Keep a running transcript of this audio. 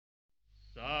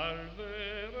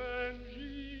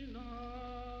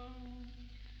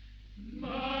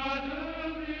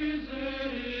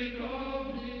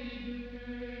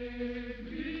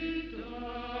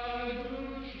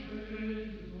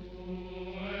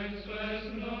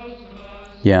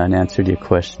Yeah, in answer to your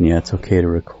question, yeah, it's okay to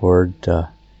record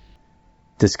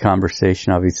this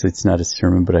conversation. Obviously, it's not a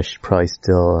sermon, but I should probably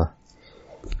still,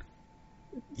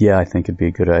 I think it'd be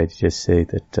a good idea to just say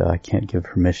that I can't give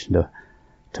permission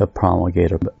to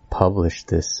promulgate or publish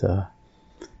this,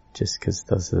 just because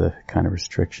those are the kind of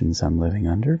restrictions I'm living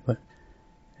under,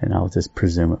 and I'll just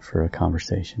presume it for a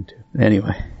conversation too.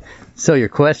 Anyway, so your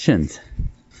questions.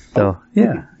 So,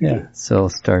 so I'll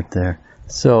start there.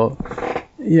 So,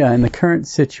 in the current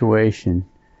situation,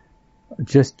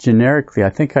 just generically, I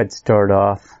think I'd start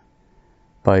off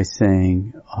by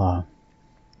saying,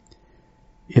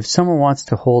 if someone wants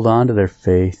to hold on to their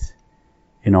faith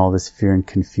in all this fear and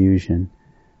confusion,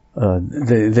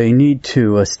 they need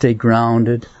to stay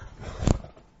grounded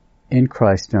in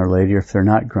Christ and Our Lady, or if they're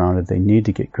not grounded, they need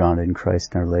to get grounded in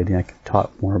Christ and Our Lady. And I can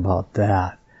talk more about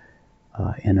that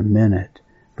in a minute.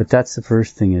 But that's the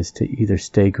first thing, is to either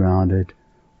stay grounded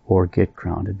or get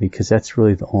grounded, because that's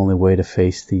really the only way to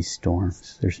face these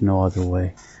storms. There's no other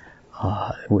way.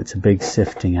 It's a big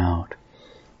sifting out.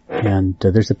 And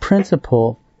there's a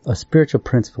principle, a spiritual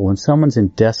principle, when someone's in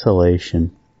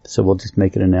desolation, so we'll just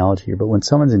make an analogy here, but when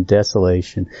someone's in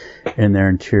desolation in their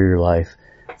interior life,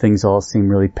 things all seem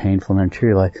really painful in their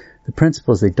interior life, the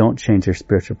principle is they don't change their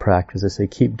spiritual practices. They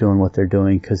keep doing what they're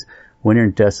doing, because when you're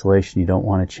in desolation, you don't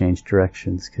want to change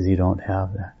directions, because you don't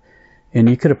have that. And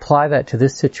you could apply that to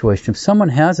this situation. If someone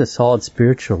has a solid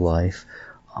spiritual life,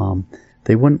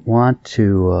 they wouldn't want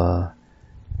to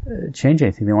change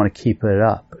anything. They want to keep it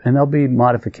up. And there'll be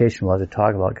modification we'll have to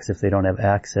talk about, because if they don't have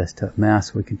access to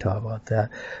Mass, we can talk about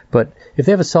that. But if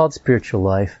they have a solid spiritual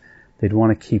life, they'd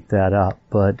want to keep that up.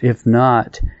 But if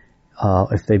not,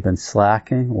 if they've been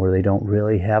slacking or they don't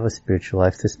really have a spiritual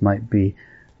life, this might be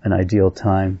an ideal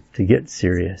time to get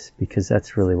serious, because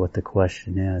that's really what the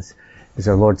question is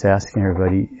our Lord's asking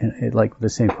everybody, like the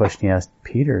same question He asked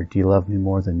Peter, do you love me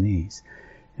more than these?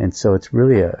 And so it's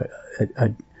really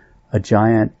a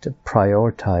giant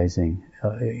prioritizing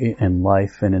in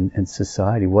life and in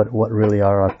society. What really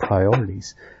are our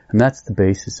priorities? And that's the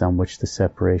basis on which the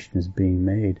separation is being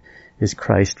made. Is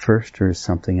Christ first, or is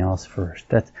something else first?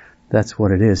 That's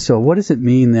what it is. So what does it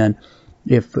mean then,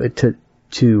 if to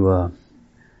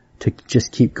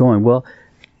just keep going? Well,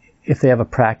 if they have a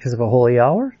practice of a holy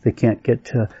hour, they can't get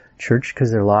to church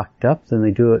because they're locked up, then they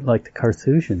do it like the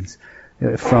Carthusians.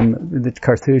 The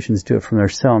Carthusians do it from their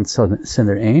cell and send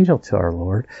their angel to our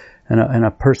Lord. And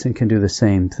a person can do the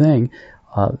same thing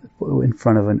in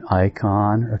front of an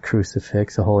icon, a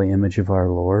crucifix, a holy image of our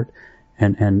Lord,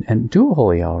 and do a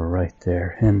holy hour right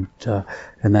there. And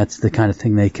that's the kind of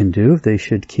thing they can do. They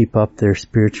should keep up their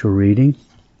spiritual reading.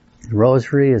 The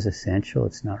rosary is essential.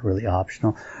 It's not really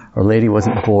optional. Our Lady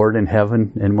wasn't bored in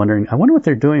heaven and wondering, I wonder what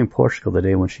they're doing in Portugal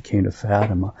today, when she came to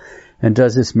Fatima, and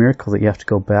does this miracle that you have to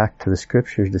go back to the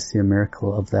scriptures to see a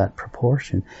miracle of that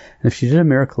proportion. And if she did a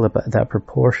miracle of that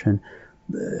proportion,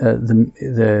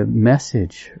 the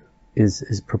message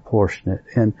is proportionate.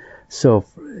 And so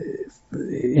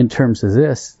in terms of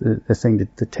this, the thing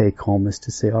to take home is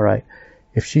to say, all right,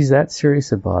 if she's that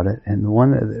serious about it, and the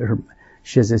one that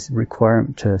she has this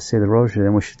requirement to say the rosary,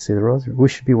 then we should say the rosary. We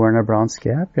should be wearing our brown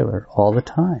scapular all the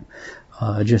time.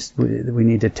 We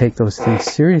need to take those things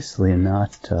seriously and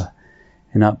not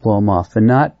blow them off, and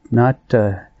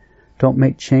don't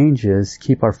make changes.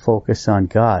 Keep our focus on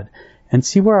God and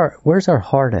see where's our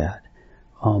heart at.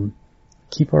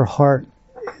 Keep our heart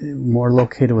more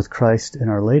located with Christ and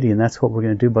Our Lady, and that's what we're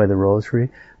going to do by the rosary,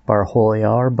 by our holy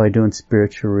hour, by doing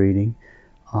spiritual reading.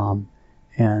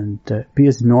 And be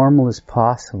as normal as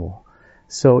possible.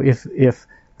 So if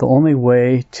the only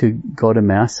way to go to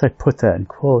Mass, I put that in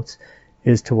quotes,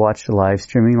 is to watch the live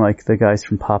streaming, like the guys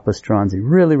from Papa Stronzi.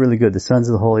 Really, really good. The Sons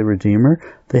of the Holy Redeemer.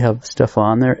 They have stuff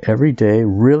on there every day.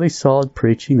 Really solid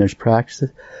preaching. There's practices.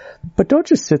 But don't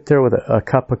just sit there with a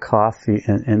cup of coffee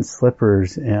and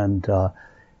slippers and a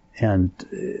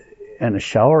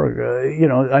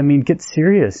shower, get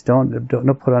serious.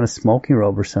 Don't put on a smoking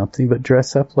robe or something, but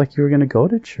dress up like you were going to go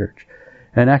to church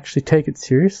and actually take it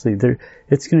seriously.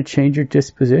 It's going to change your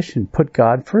disposition. Put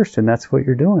God first, and that's what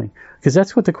you're doing. Because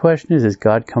that's what the question is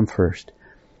God come first?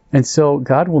 And so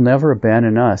God will never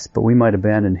abandon us, but we might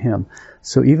abandon Him.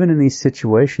 So even in these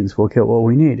situations, we'll get what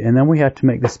we need. And then we have to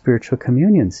make the spiritual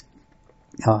communions.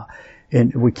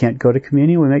 And we can't go to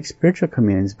communion, we make spiritual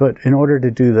communions. But in order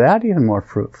to do that even more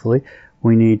fruitfully,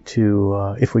 we need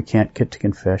to, if we can't get to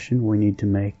confession, we need to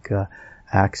make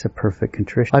acts of perfect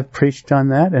contrition. I've preached on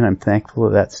that, and I'm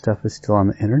thankful that stuff is still on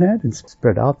the internet and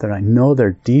spread out there. I know there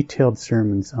are detailed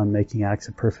sermons on making acts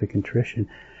of perfect contrition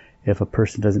if a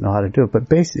person doesn't know how to do it. But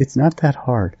basically, it's not that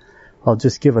hard. I'll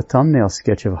just give a thumbnail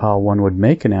sketch of how one would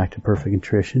make an act of perfect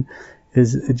contrition.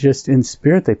 Is just in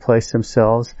spirit they place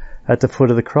themselves at the foot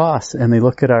of the cross and they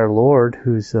look at our Lord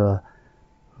who's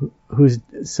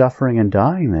suffering and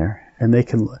dying there, and they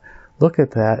can look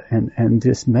at that and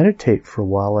just meditate for a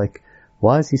while, like,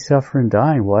 why is he suffering and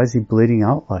dying? Why is he bleeding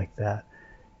out like that?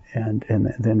 And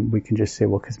then we can just say,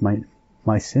 well, because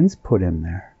my sins put him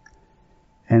there.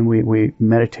 And we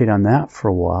meditate on that for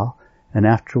a while, and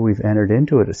after we've entered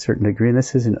into it a certain degree, and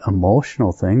this is an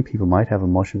emotional thing, people might have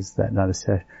emotions that not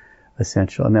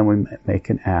essential, and then we make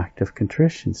an act of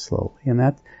contrition slowly, and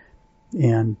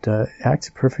acts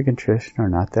of perfect contrition are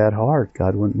not that hard.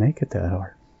 God wouldn't make it that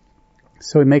hard.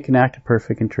 So we make an act of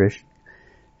perfect contrition,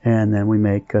 and then we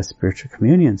make spiritual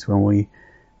communions when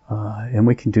and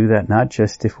we can do that not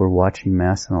just if we're watching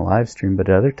Mass on a live stream, but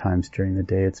at other times during the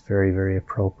day. It's very, very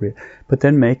appropriate. But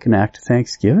then make an act of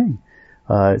thanksgiving.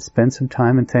 Spend some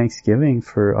time in thanksgiving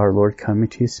for our Lord coming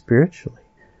to you spiritually.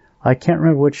 I can't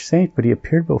remember which saint, but he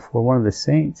appeared before one of the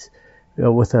saints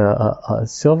with a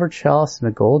silver chalice and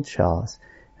a gold chalice.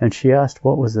 And she asked,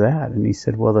 what was that? And he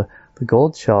said, well, the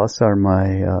gold chalice are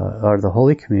the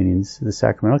holy communions, the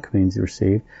sacramental communions you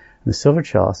received. And the silver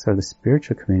chalice are the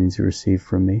spiritual communions you received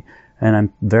from me. And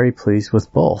I'm very pleased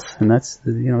with both. And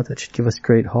that should give us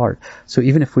great heart. So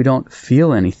even if we don't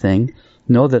feel anything,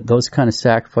 know that those kind of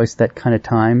sacrifice, that kind of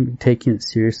time, taking it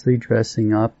seriously,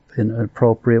 dressing up in an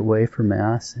appropriate way for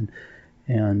Mass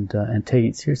and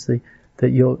taking it seriously, that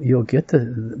you'll get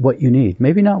what you need.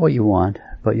 Maybe not what you want,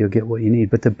 but you'll get what you need.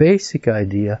 But the basic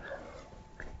idea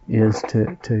is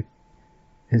to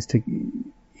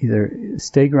either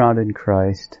stay grounded in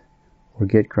Christ or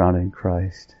get grounded in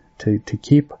Christ, to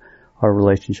keep our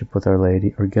relationship with Our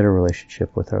Lady or get a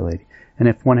relationship with Our Lady. And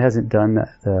if one hasn't done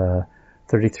the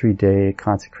 33-day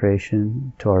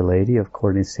consecration to Our Lady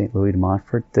according to St. Louis de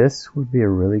Montfort, this would be a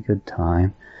really good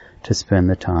time to spend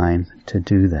the time to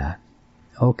do that.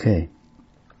 Okay.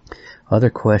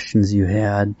 Other questions you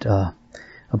had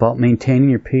about maintaining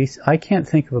your peace? I can't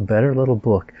think of a better little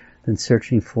book than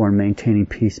Searching for and Maintaining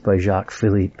Peace by Jacques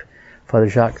Philippe. Father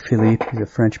Jacques Philippe is a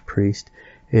French priest.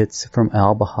 It's from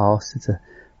Alba House. It's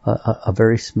a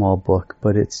very small book,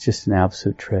 but it's just an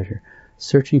absolute treasure.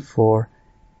 Searching for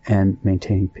and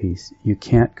Maintaining Peace. You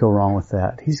can't go wrong with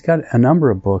that. He's got a number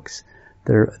of books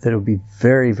that will be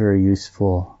very, very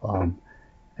useful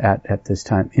at this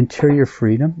time. Interior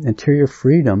Freedom. Interior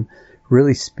Freedom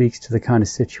really speaks to the kind of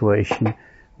situation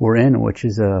we're in, which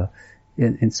is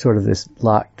in sort of this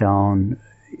lockdown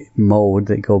mode.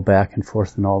 They go back and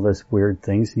forth and all this weird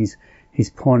things. And he's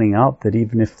pointing out that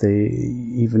even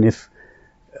if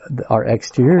our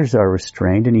exteriors are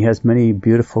restrained, and he has many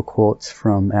beautiful quotes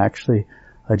from actually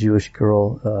a Jewish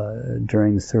girl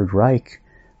during the Third Reich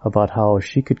about how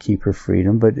she could keep her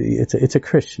freedom. But it's a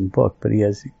Christian book, but he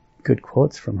has good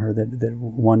quotes from her that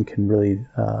one can really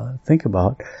think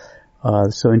about.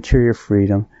 So Interior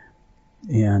Freedom,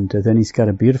 and then he's got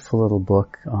a beautiful little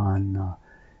book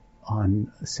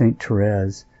on Saint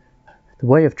Therese, The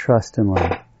Way of Trust and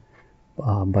Love,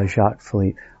 by Jacques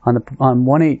Philippe. On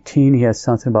 118, he has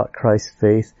something about Christ's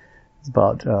faith. It's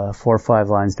about 4 or 5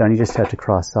 lines down. You just have to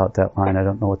cross out that line. I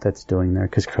don't know what that's doing there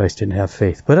because Christ didn't have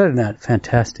faith. But other than that,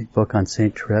 fantastic book on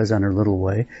Saint Therese on her little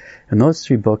way. And those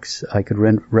 3 books I could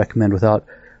recommend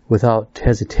without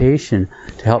hesitation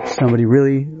to help somebody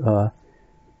really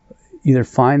either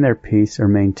find their peace or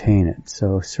maintain it.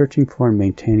 So Searching for and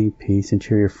Maintaining Peace,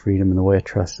 Interior Freedom, and The Way of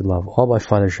Trust and Love, all by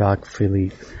Father Jacques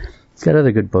Philippe. He's got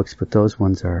other good books, but those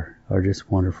ones are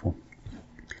just wonderful.